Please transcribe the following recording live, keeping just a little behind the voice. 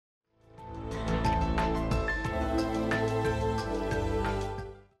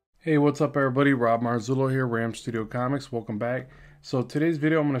Hey, what's up everybody? Rob Marzullo here, Ram Studio Comics. Welcome back. So today's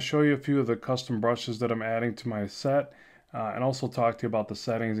video I'm going to show you a few of the custom brushes that I'm adding to my set and also talk to you about the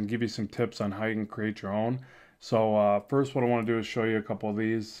settings and give you some tips on how you can create your own. So first what I want to do is show you a couple of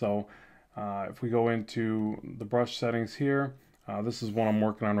these. So if we go into the brush settings here, this is one I'm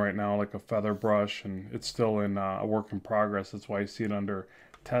working on right now, like a feather brush, and it's still in a work in progress. That's why you see it under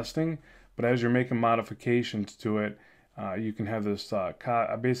testing. But as you're making modifications to it, you can have this,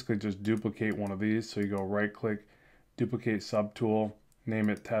 I basically just duplicate one of these. So you go right click, duplicate subtool, name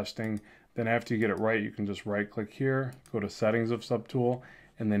it testing. Then after you get it right, you can just right click here, go to settings of subtool,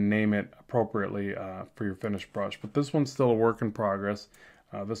 and then name it appropriately for your finished brush. But this one's still a work in progress.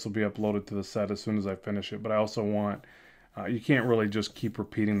 This will be uploaded to the set as soon as I finish it. But I also want, you can't really just keep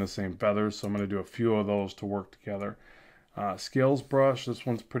repeating the same feathers. So I'm going to do a few of those to work together. Scales brush, this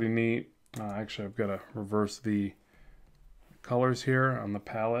one's pretty neat. Actually, I've got to reverse the colors here on the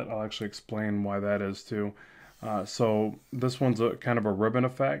palette. I'll actually explain why that is too. So this one's kind of a ribbon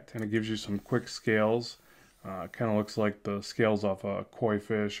effect, and it gives you some quick scales. Kind of looks like the scales off a koi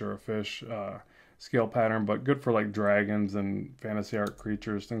fish or a fish scale pattern, but good for like dragons and fantasy art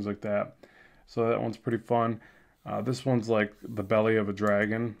creatures, things like that. So that one's pretty fun. This one's like the belly of a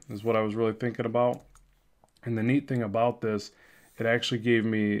dragon is what I was really thinking about. And the neat thing about this, it actually gave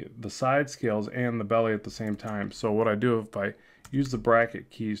me the side scales and the belly at the same time. So what I do, if I use the bracket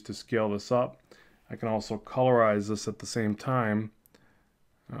keys to scale this up, I can also colorize this at the same time.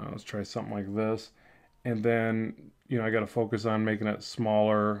 Let's try something like this. And then, I got to focus on making it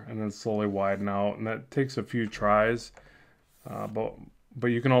smaller and then slowly widen out. And that takes a few tries, but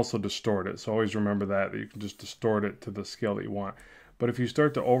you can also distort it. So always remember that you can just distort it to the scale that you want. But if you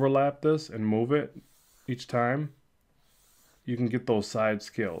start to overlap this and move it each time, you can get those side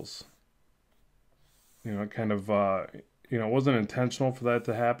scales. Kind of, it wasn't intentional for that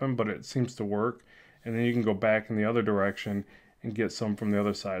to happen, but it seems to work. And then you can go back in the other direction and get some from the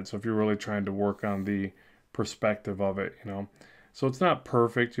other side. So if you're really trying to work on the perspective of it, So it's not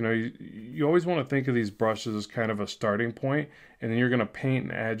perfect, you always want to think of these brushes as kind of a starting point, and then you're going to paint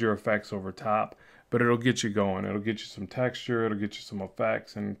and add your effects over top, but it'll get you going. It'll get you some texture, it'll get you some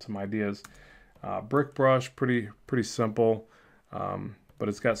effects and some ideas. Brick brush, pretty simple, but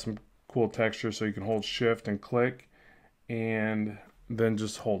it's got some cool texture, so you can hold shift and click and then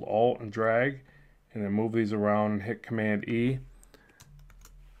just hold alt and drag and then move these around and hit command E.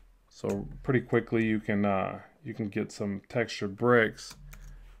 So pretty quickly you can get some textured bricks,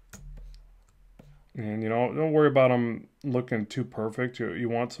 and don't worry about them looking too perfect. You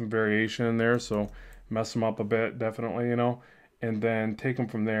want some variation in there, so mess them up a bit, definitely, and then take them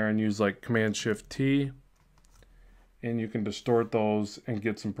from there and use like command shift T, and you can distort those and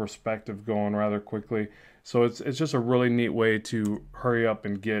get some perspective going rather quickly. So it's just a really neat way to hurry up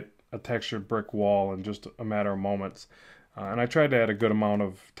and get a textured brick wall in just a matter of moments. And I tried to add a good amount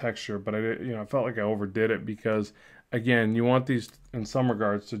of texture, but I felt like I overdid it because, again, you want these in some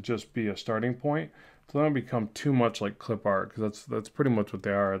regards to just be a starting point. So they don't become too much like clip art, because that's pretty much what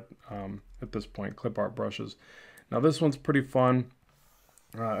they are at this point, clip art brushes. Now this one's pretty fun.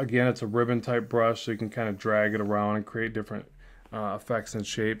 Again, it's a ribbon type brush, so you can kind of drag it around and create different effects and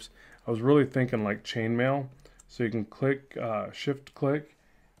shapes. I was really thinking like chainmail, so you can click, shift click,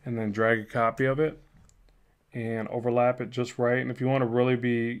 and then drag a copy of it and overlap it just right. And if you want to really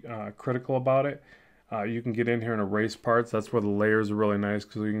be critical about it, you can get in here and erase parts. That's where the layers are really nice,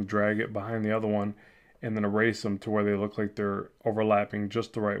 because you can drag it behind the other one and then erase them to where they look like they're overlapping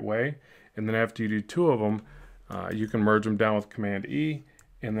just the right way. And then after you do two of them, you can merge them down with command E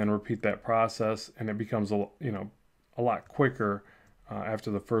and then repeat that process, and it becomes a lot quicker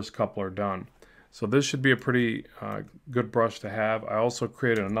after the first couple are done. So this should be a pretty good brush to have. I also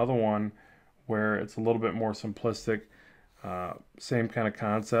created another one where it's a little bit more simplistic, same kind of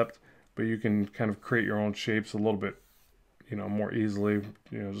concept, but you can kind of create your own shapes a little bit more easily.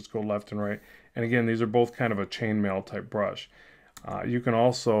 Just go left and right. And again, these are both kind of a chainmail type brush. You can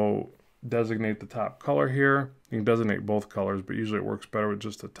also designate the top color here. You can designate both colors, but usually it works better with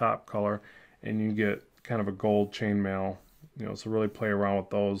just the top color, and you get kind of a gold chainmail. So really play around with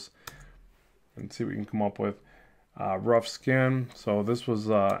those and see what you can come up with. Rough skin. So this was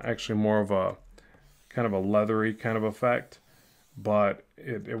actually more of a kind of a leathery kind of effect, but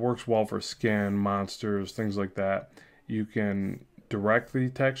it works well for skin, monsters, things like that. You can direct the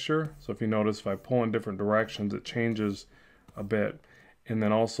texture. So if you notice, if I pull in different directions, it changes a bit. And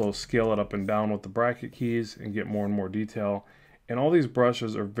then also scale it up and down with the bracket keys and get more and more detail. And all these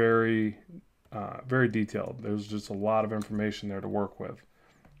brushes are very detailed. There's just a lot of information there to work with.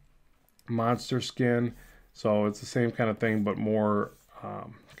 Monster skin. So it's the same kind of thing, but more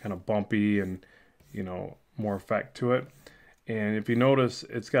kind of bumpy and, you know, more effect to it. And if you notice,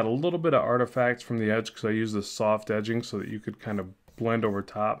 it's got a little bit of artifacts from the edge because I use this soft edging so that you could kind of blend over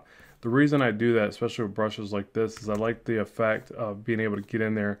top. The reason I do that, especially with brushes like this, is I like the effect of being able to get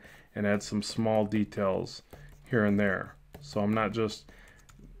in there and add some small details here and there. So I'm not just,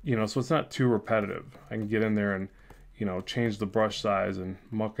 you know, so it's not too repetitive. I can get in there and, you know, change the brush size and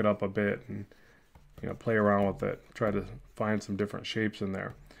muck it up a bit and, you know, play around with it, try to find some different shapes in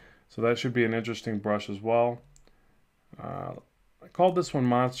there. So that should be an interesting brush as well. I called this one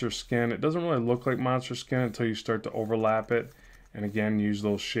Monster Skin. It doesn't really look like Monster Skin until you start to overlap it and again use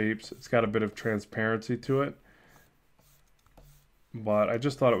those shapes. It's got a bit of transparency to it, but I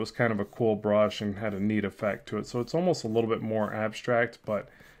just thought it was kind of a cool brush and had a neat effect to it. So it's almost a little bit more abstract, but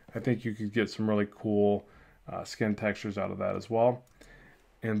I think you could get some really cool skin textures out of that as well.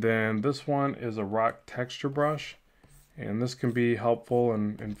 And then this one is a rock texture brush, and this can be helpful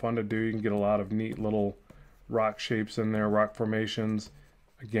and fun to do. You can get a lot of neat little rock shapes in there, rock formations.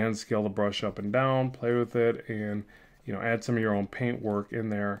 Again, scale the brush up and down, play with it, and, you know, add some of your own paint work in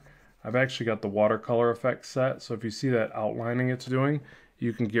there. I've actually got the watercolor effect set, so if you see that outlining it's doing,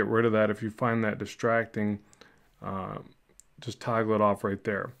 you can get rid of that. If you find that distracting, just toggle it off right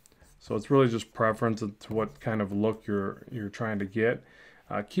there. So it's really just preference to what kind of look you're trying to get.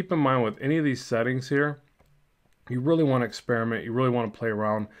 Keep in mind with any of these settings here, you really want to experiment. You really want to play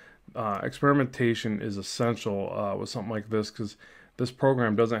around. Experimentation is essential with something like this because this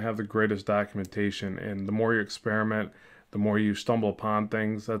program doesn't have the greatest documentation, and the more you experiment, the more you stumble upon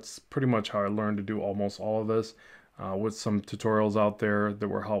things. That's pretty much how I learned to do almost all of this, with some tutorials out there that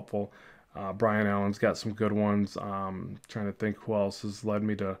were helpful. Brian Allen's got some good ones. Trying to think who else has led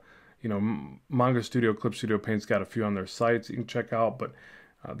me to, you know, Manga Studio, Clip Studio Paint's got a few on their sites you can check out, but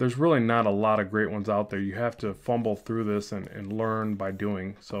there's really not a lot of great ones out there. You have to fumble through this and learn by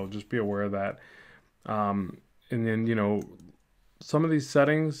doing, so just be aware of that. And then, you know, some of these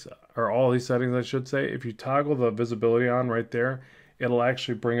settings, or all these settings I should say, if you toggle the visibility on right there, it'll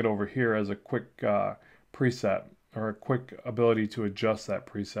actually bring it over here as a quick preset, or a quick ability to adjust that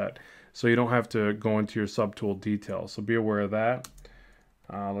preset, so you don't have to go into your subtool details. So be aware of that.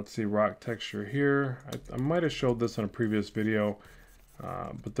 Let's see, rock texture here. I might have showed this in a previous video,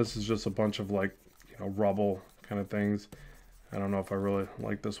 but this is just a bunch of, like, you know, rubble kind of things. I don't know if I really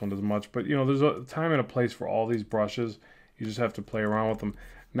like this one as much, but, you know, there's a time and a place for all these brushes. You just have to play around with them.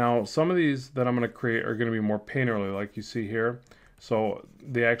 Now, some of these that I'm going to create are going to be more painterly, like you see here. So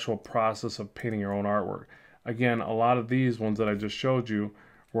the actual process of painting your own artwork. Again, a lot of these ones that I just showed you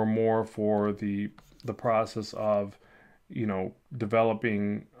were more for the process of, you know,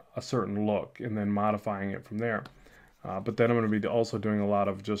 developing a certain look and then modifying it from there. But then I'm going to be also doing a lot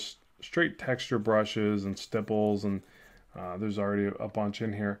of just straight texture brushes and stipples, and there's already a bunch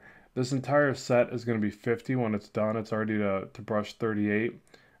in here. This entire set is going to be 50 when it's done. It's already to brush 38,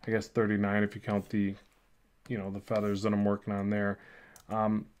 I guess 39 if you count the, you know, the feathers that I'm working on there.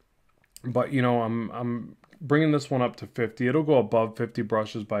 But, you know, I'm bringing this one up to 50. It'll go above 50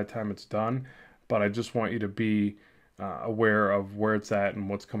 brushes by the time it's done, but I just want you to be aware of where it's at and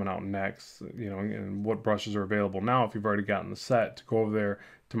what's coming out next, you know, and what brushes are available now if you've already gotten the set, to go over there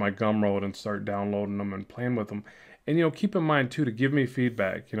to my Gumroad and start downloading them and playing with them. And, you know, keep in mind too to give me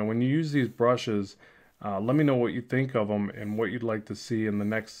feedback. You know, when you use these brushes, let me know what you think of them and what you'd like to see in the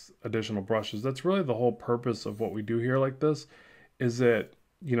next additional brushes. That's really the whole purpose of what we do here like this, is that,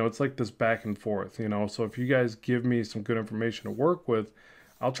 you know, it's like this back and forth, you know. So if you guys give me some good information to work with,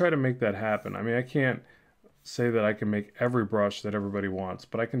 I'll try to make that happen. I mean, I can't say that I can make every brush that everybody wants,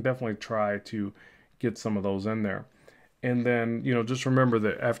 but I can definitely try to get some of those in there. And then, you know, just remember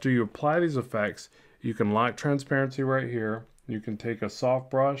that after you apply these effects, you can lock transparency right here. You can take a soft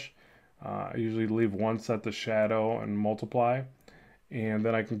brush. I usually leave one set to shadow and multiply. And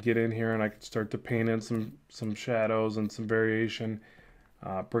then I can get in here and I can start to paint in some shadows and some variation.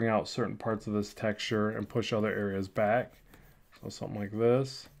 Bring out certain parts of this texture and push other areas back. So something like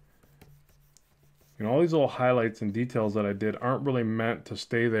this. You know, all these little highlights and details that I did aren't really meant to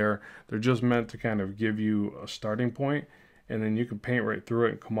stay there. They're just meant to kind of give you a starting point, and then you can paint right through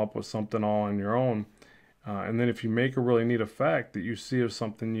it and come up with something all on your own. And then if you make a really neat effect that you see of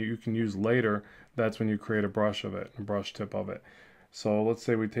something you can use later, that's when you create a brush of it, a brush tip of it. So let's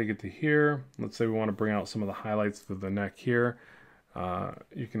say we take it to here. Let's say we want to bring out some of the highlights to the neck here.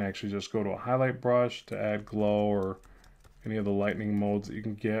 You can actually just go to a highlight brush to add glow or any of the lightning modes that you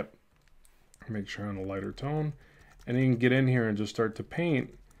can get. Make sure on a lighter tone, and you can get in here and just start to paint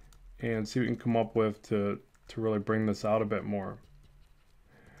and see what you can come up with to really bring this out a bit more.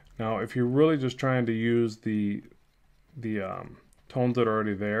 Now, if you're really just trying to use the tones that are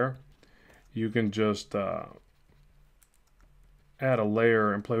already there, you can just add a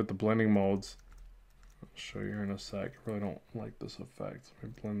layer and play with the blending modes. I'll show you here in a sec. I really don't like this effect. Let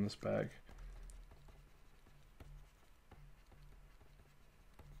me blend this back.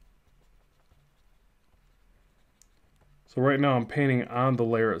 So right now I'm painting on the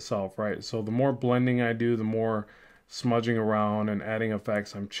layer itself, right? So the more blending I do, the more smudging around and adding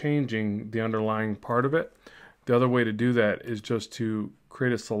effects, I'm changing the underlying part of it. The other way to do that is just to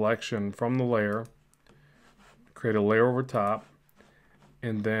create a selection from the layer, create a layer over top,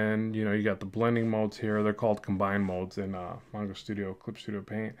 and then, you know, you got the blending modes here. They're called combine modes in Manga Studio, Clip Studio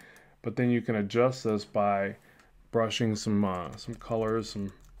Paint. But then you can adjust this by brushing some colors.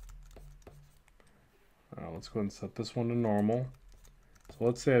 Let's go ahead and set this one to normal. So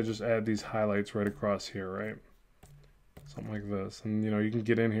let's say I just add these highlights right across here, right? Something like this. And, you know, you can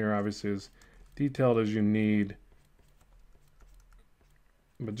get in here, obviously, as detailed as you need.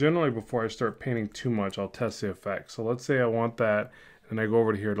 But generally, before I start painting too much, I'll test the effect. So let's say I want that, and I go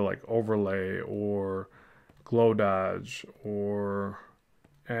over to here to like overlay or glow dodge or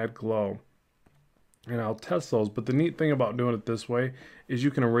add glow. And I'll test those. But the neat thing about doing it this way is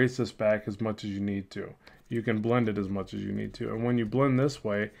you can erase this back as much as you need to. You can blend it as much as you need to. And when you blend this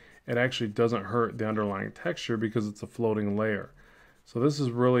way, it actually doesn't hurt the underlying texture because it's a floating layer. So this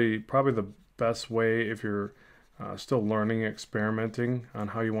is really probably the best way if you're still learning, experimenting on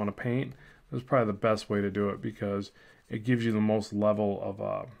how you want to paint. This is probably the best way to do it because it gives you the most level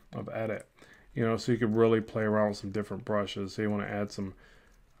of edit. You know, so you could really play around with some different brushes. So you want to add some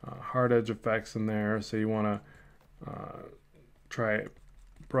hard edge effects in there. So you want to try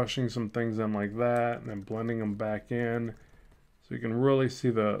brushing some things in like that and then blending them back in. So you can really see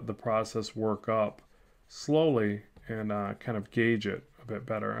the process work up slowly and kind of gauge it a bit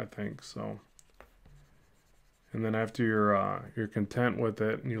better, I think. So, and then after you're content with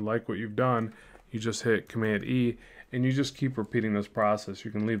it and you like what you've done, you just hit Command E and you just keep repeating this process.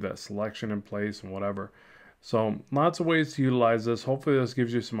 You can leave that selection in place and whatever. So lots of ways to utilize this. Hopefully this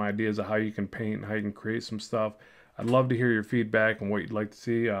gives you some ideas of how you can paint and how you can create some stuff. I'd love to hear your feedback and what you'd like to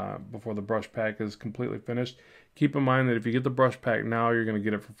see before the brush pack is completely finished. Keep in mind that if you get the brush pack now, you're going to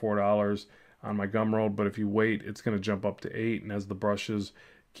get it for $4 on my Gumroad, but if you wait, it's going to jump up to $8, and as the brushes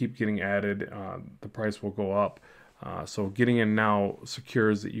keep getting added, the price will go up. So getting in now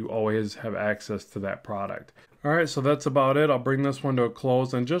secures that you always have access to that product. Alright, so that's about it. I'll bring this one to a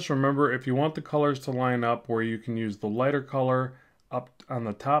close, and just remember, if you want the colors to line up where you can use the lighter color up on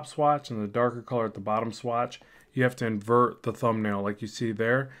the top swatch and the darker color at the bottom swatch, you have to invert the thumbnail like you see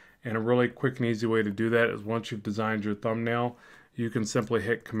there. And a really quick and easy way to do that is once you've designed your thumbnail, you can simply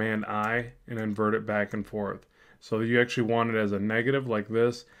hit Command I and invert it back and forth. So you actually want it as a negative like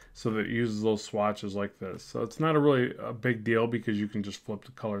this, so that it uses those swatches like this. So it's not really a big deal because you can just flip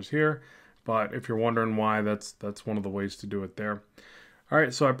the colors here. But if you're wondering why, that's one of the ways to do it there.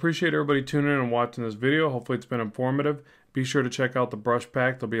 Alright, so I appreciate everybody tuning in and watching this video. Hopefully it's been informative. Be sure to check out the brush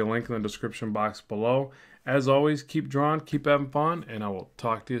pack. There'll be a link in the description box below. As always, keep drawing, keep having fun, and I will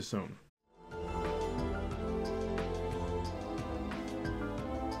talk to you soon.